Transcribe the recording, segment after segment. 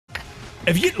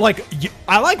If you like,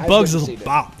 I like Bugs as a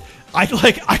bop. I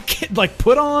can't like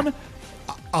put on.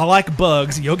 I like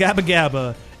Bugs, Yo Gabba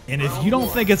Gabba, and if you don't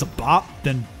think it's a bop,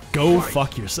 then go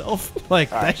fuck yourself. Like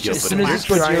that's just as soon as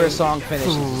this Gojira song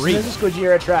finishes, as soon as this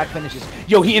Gojira track finishes,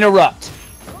 yo, he interrupt.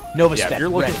 NovaSpec. Yeah, if you're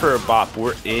looking for a bop,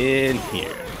 we're in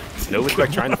here.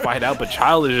 NovaSpec trying to fight out, but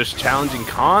Child is just challenging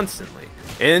constantly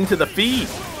into the feet.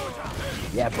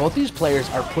 Yeah, both these players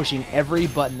are pushing every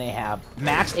button they have.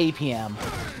 Max APM.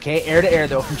 Okay, air to air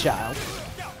though from Child.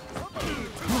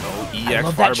 EX I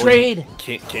love that trade.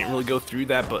 Can't really go through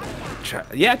that, but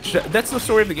yeah, that's the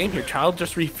story of the game here. Child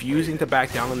just refusing to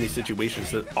back down in these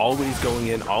situations, always going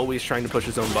in, always trying to push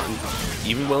his own buttons,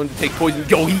 even willing to take poison.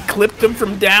 Yo, he clipped him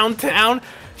from downtown.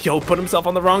 Yo, put himself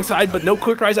on the wrong side, but no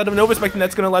quick rise out of NovaSpec, and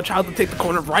that's going to allow Child to take the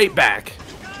corner right back.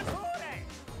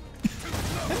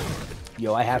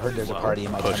 Yo, I have heard there's a party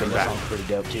in my country. That sounds pretty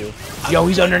dope too. Yo,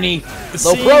 he's underneath.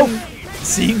 Low pro.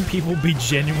 Seeing people be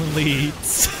genuinely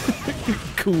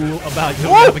cool about Yo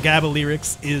Gabba Gabba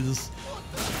lyrics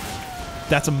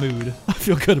that's a mood. I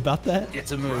feel good about that.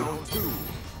 It's a mood.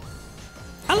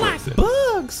 I like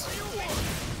Bugs.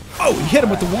 Oh, he hit him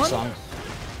with the one.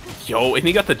 Yo, and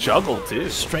he got the juggle too.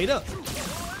 Straight up.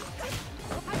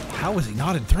 How is he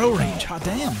not in throw range? Hot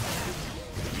damn.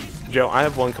 Joe, I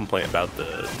have one complaint about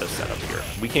the setup here.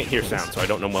 We can't hear sound, so I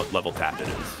don't know what level tap it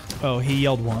is. Oh, he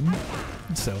yelled one.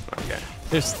 So okay,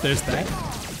 there's that.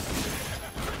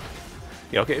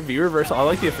 Yeah, okay, V reversal. I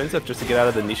like the offensive just to get out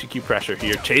of the Nishikyu pressure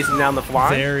here, chasing down the fly.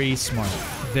 Very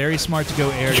smart to go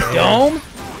air to dome.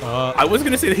 I was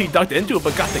gonna say that he ducked into it,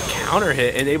 but got the counter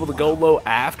hit and able to go low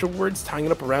afterwards, tying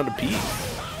it up around a piece.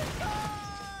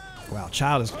 Wow,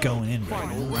 Child is going in right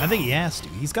now. I think he has to.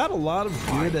 He's got a lot of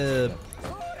good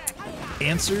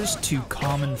answers to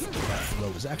common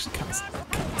throws. Actually, kind of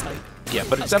tight. Yeah,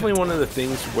 but it's definitely one of the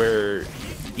things where,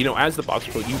 you know, as the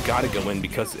boxer pro, you got to go in,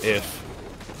 because if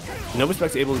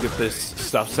NovaSpec's able to get this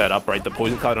stuff set up right, the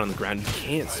poison cloud on the ground, you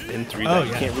can't spin through that.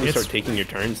 You can't really start taking your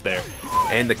turns there.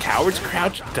 And the coward's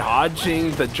crouch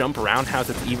dodging the jump roundhouse,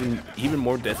 it's even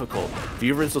more difficult.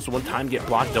 Viewers this one time get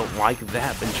blocked, don't like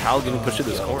that. Then Child getting pushed to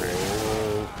this corner.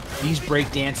 These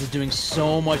breakdances doing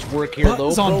so much work here.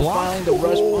 Buttons Low on profiling, the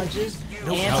rush punches,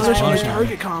 and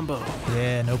target combo.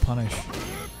 Yeah, no punish.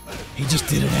 He just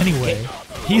did it anyway.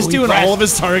 He's doing all of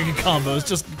his target combos,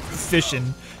 just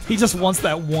fishing. He just wants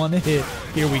that one hit.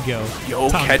 Here we go. Yo,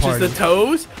 catches the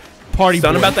toes. Party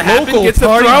Stun boy. about to happen. Local gets the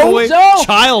party throw. boy.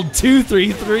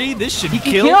 Child233. This should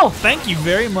kill. Thank you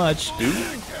very much. Dude.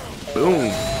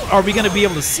 Boom. Are we going to be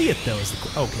able to see it, though?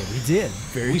 Okay, we did.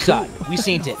 We saw it. We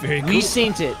seen it. We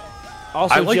seen it.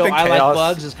 Also, I like Joe, the I chaos. like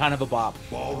Bugs is kind of a bop.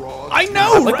 I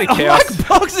know. I like the chaos. I like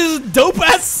Bugs'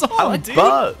 dope-ass song, I like dude.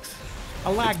 Bugs.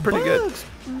 I like it's pretty Bugs.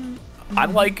 good.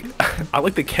 I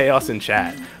like the chaos in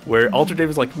chat where Ultra Dave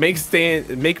was like, make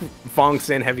F.A.N.G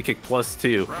stand heavy kick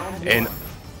 +2, and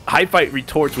High Fight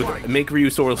retorts with make Ryu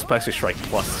Solar Plexus Strike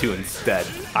 +2 instead.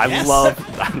 I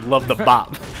love the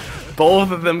bop.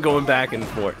 Both of them going back and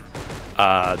forth.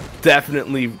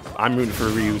 Definitely, I'm rooting for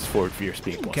Ryu's forward fear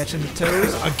speed +2. Catching the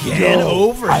toes again,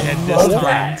 overhead this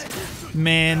time.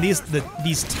 Man,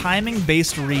 these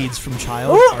timing-based reads from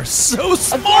Child are so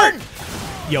smart.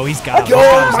 Yo, he's got it.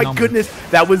 Oh my goodness,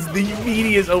 that was the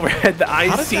meatiest overhead that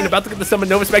I've seen. About to get the summon.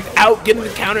 NovaSpec out, getting the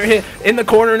counter hit in the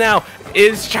corner now.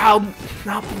 Is Child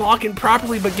not blocking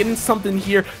properly, but getting something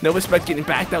here. NovaSpec getting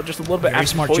backed out just a little bit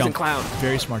after Poison Cloud.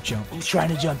 Very smart jump. He's trying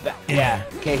to jump back. Yeah.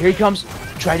 Okay, here he comes.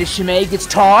 Try to shimei, gets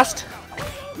tossed.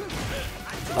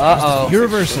 Uh-oh. Your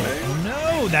reversal.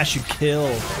 No, that should kill.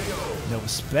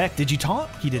 NovaSpec. Did you taunt?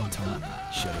 He didn't taunt.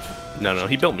 Should have. No,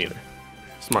 he built meter.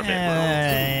 Smart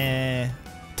man.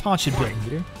 Taunt should build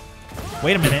meter.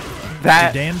 Wait a minute.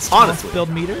 That Dan's honestly build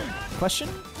meter? Question?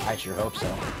 I sure hope so.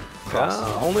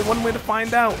 Only one way to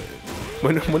find out.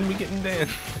 When we get in Dan.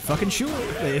 Fucking sure.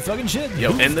 Fucking shit.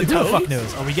 Yo, and the toes? Fuck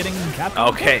knows. Are we getting Captain?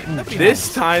 Okay.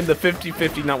 This time the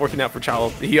 50-50 not working out for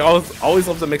Child. He always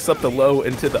loves to mix up the low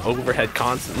into the overhead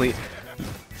constantly.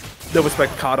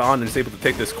 NovaSpec caught on and is able to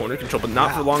take this corner control, but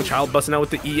not for long. Child busting out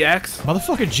with the EX.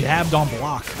 Motherfucker jabbed on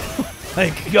block.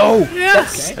 Like, yo, that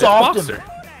stopped him.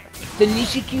 The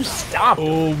Nishikyu stopped.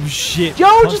 Oh shit.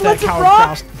 Yo, just let the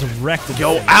rock. Directed.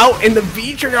 Yo, out in the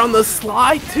V trigger on the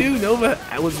slide too. Nova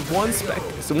was one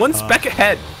spec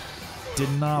ahead.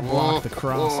 Did not block the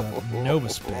cross up.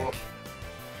 NovaSpec.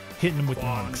 Hitting him with the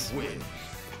knocks.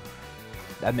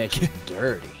 That makes you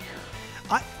dirty.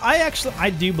 I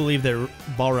do believe that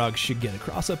Balrog should get a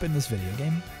cross up in this video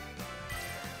game.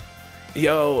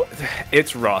 Yo,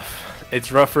 it's rough.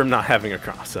 It's rough for him not having a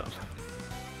cross up.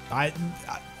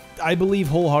 I believe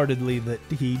wholeheartedly that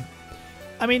he.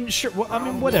 I mean, sure. Well, I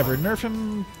mean, whatever. Nerf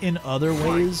him in other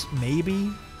ways,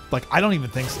 maybe. Like, I don't even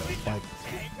think so. Like,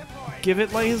 give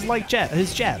it like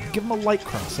his jab. Give him a light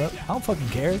cross up. I don't fucking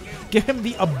care. Give him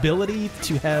the ability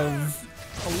to have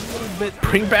a little bit.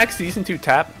 Bring back Season 2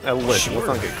 tap. Listen, let's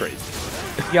not get crazy.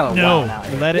 No,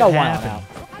 let it happen.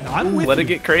 No, I'm with Let you. it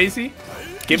get crazy.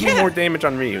 Give me more damage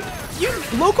on Ryu.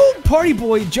 Local party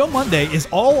boy Joe Monday is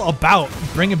all about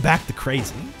bringing back the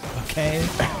crazy. Okay,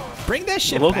 bring that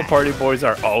shit The local back. party boys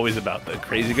are always about the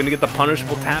crazy. Gonna get the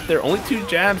punishable tap there. Only 2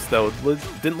 jabs though.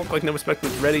 Didn't look like NovaSpec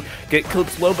was ready. Get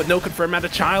clips low, but no confirm out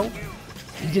of Child.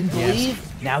 He didn't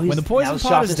believe. Now he's When the poison now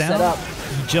pot is is set down, up.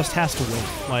 he just has to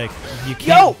wait. Like, you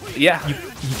can't. Yeah. You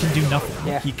can do nothing.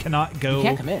 Yeah. He cannot go. He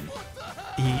can't come in.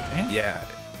 Yeah.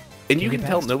 And you can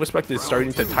tell past. NovaSpec is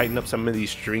starting to tighten up some of these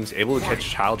strings, able to catch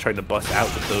Child trying to bust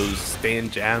out with those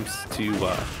stand jabs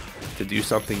to do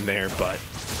something there, but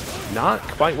not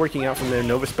quite working out from there.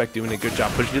 NovaSpec doing a good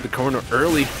job pushing to the corner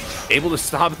early, able to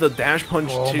stop the dash punch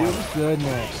too. Oh my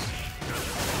goodness.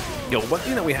 Yo, one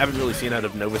thing that we haven't really seen out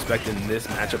of NovaSpec in this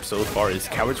matchup so far is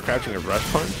Coward's crouching a rush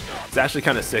punch. It's actually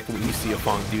kind of sick when you see a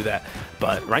F.A.N.G do that.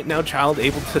 But right now, Child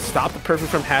able to stop the perfect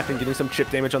from happening, getting some chip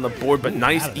damage on the board. But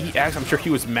nice EX. I'm sure he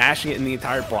was mashing it in the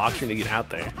entire block string to get out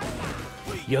there.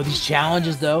 Yo, these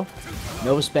challenges though.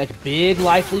 NovaSpec, big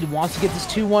life lead, wants to get this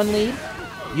 2-1 lead.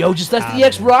 Yo, just lets the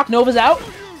EX rock. Nova's out.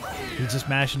 He's just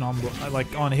mashing on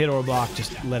like on hit or block.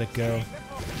 Just let it go.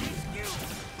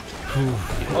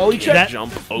 Oh, he tried to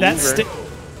jump over.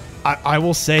 I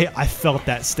will say I felt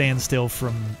that standstill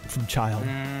from Child.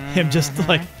 Him just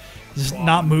like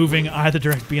not moving either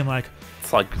direction, being like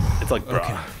it's like bro,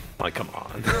 okay. like come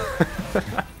on.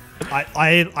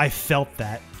 I felt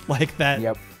that like that.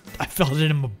 Yep. I felt it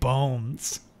in my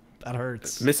bones. That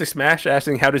hurts. Mystic Smash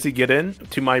asking how does he get in?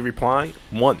 To my reply,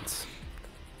 once.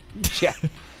 Yeah.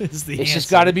 It's just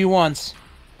got to be once.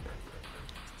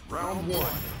 Round 1.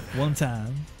 One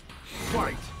time.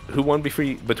 Fight. Who won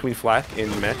between Flack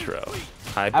and Metro?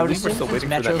 I I would believe we're assume still since waiting for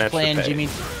that Metro's match playing to pay. Jimmy.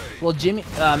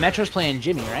 Well, Metro's playing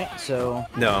Jimmy, right? So.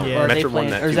 No, Yeah. Or are they Metro won playing,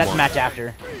 that. or is that 2-1. the match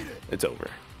after? It's over.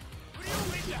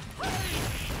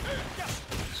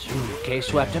 Okay,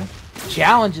 swept him.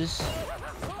 Challenges.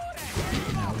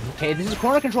 Okay, this is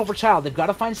corner control for Child. They've got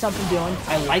to find something doing.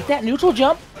 I like that neutral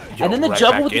jump. Yo, And then the right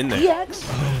juggle back with in the there. EX.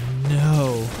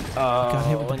 No. Oh, Got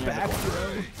hit with and the you're in back the corner.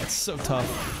 throw. That's so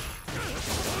tough.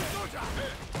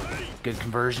 Good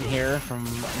conversion here from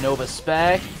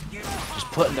NovaSpec. Just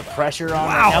putting the pressure on.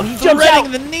 Wow. Now he jumps out.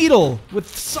 Threading the needle with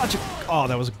such a. Oh,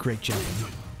 that was a great jump.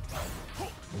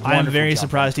 I am Wonderful very jump.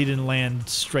 surprised he didn't land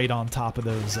straight on top of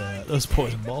those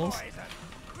poison balls.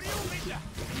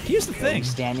 Here's the thing. He's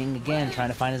standing again, trying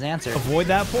to find his answer. Avoid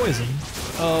that poison.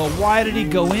 Oh, why did he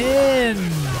go in?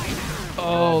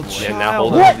 Oh, Yeah, now Child.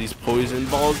 holding on to these poison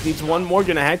balls. Needs one more.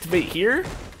 Gonna activate here.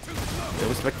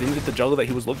 NovaSpec didn't get the juggle that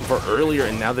he was looking for earlier,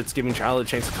 and now that's giving Child a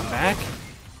chance to come back.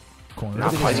 Corner.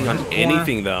 Not fighting on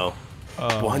anything though.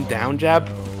 Oh, One down jab.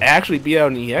 no. Actually beat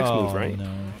out an EX Oh, move, right? no.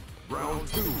 Round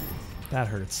 2. That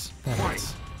hurts. That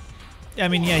hurts. I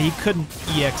mean, yeah, he couldn't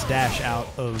EX dash out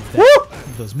of that,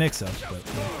 those mix-ups, but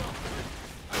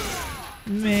yeah.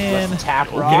 Man, Let's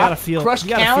tap you rock. gotta feel, Crush you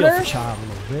gotta counter. feel for Child a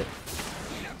little bit.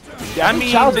 Yeah, I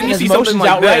mean, Child's then getting you his see something emotions like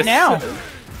out this. right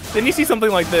now. Then you see something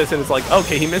like this, and it's like,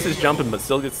 okay, he misses jumping, but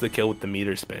still gets the kill with the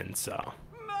meter spin. So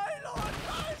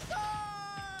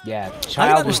Yeah,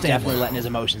 Child was understand definitely that. letting his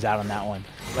emotions out on that one.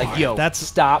 Like, yo, That's-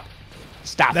 stop.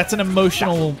 That's an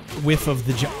emotional whiff of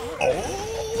the jump.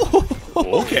 Oh!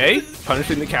 okay,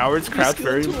 punishing the cowards. Crouch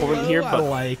very important here, I but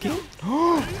like it.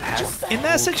 In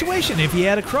that situation, if he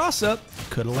had a cross-up,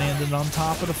 could have landed on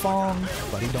top of the F.A.N.G,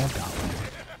 but he don't got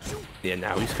one. yeah,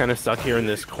 now he's kind of stuck here in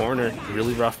this corner.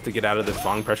 Really rough to get out of the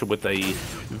F.A.N.G pressure with a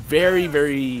very,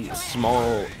 very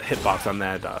small hitbox on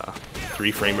that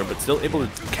 3-framer, but still able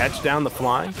to chase down the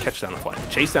fly,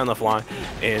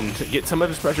 and get some of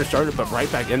his pressure started, but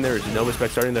right back in there is NovaSpec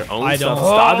starting their own I stuff, don't-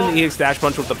 stopping the EX dash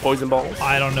punch with the poison balls.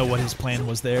 I don't know what his plan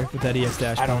was there with that EX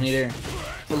dash. I don't punch. either.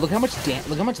 But look how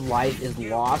much life is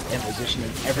lost and positioning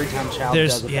every time Child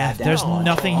does a bad dash. There's punch.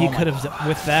 nothing Oh he my could have done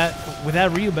with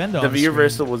that Ryu bend on The V screen.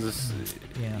 reversal was,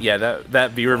 Yeah.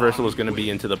 that V reversal was going to be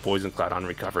into the poison cloud on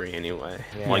recovery anyway.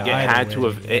 Yeah. Like it Either had to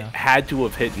way, have, yeah. it had to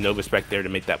have hit NovaSpec there to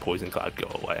make that poison cloud go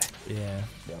away. Yeah.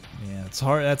 Yep. Yeah, it's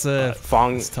hard. That's a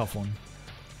F.A.N.G it's a tough one.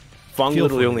 F.A.N.G Feel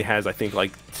literally free. only has, I think,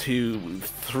 like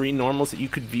 2-3 normals that you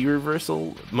could V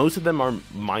reversal. Most of them are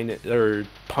or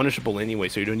punishable anyway,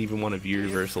 so you don't even want to V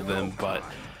reversal them. But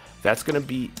that's going to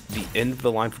be the end of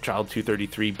the line for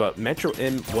Child233. But Metro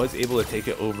M was able to take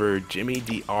it over Jimmy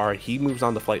DR. He moves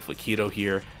on to Flight Flaquito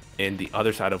here, and the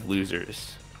other side of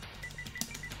losers.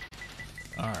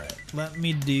 Let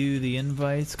me do the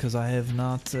invites because I have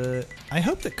not. I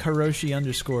hope that Karoshi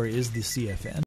 _ is the CFN.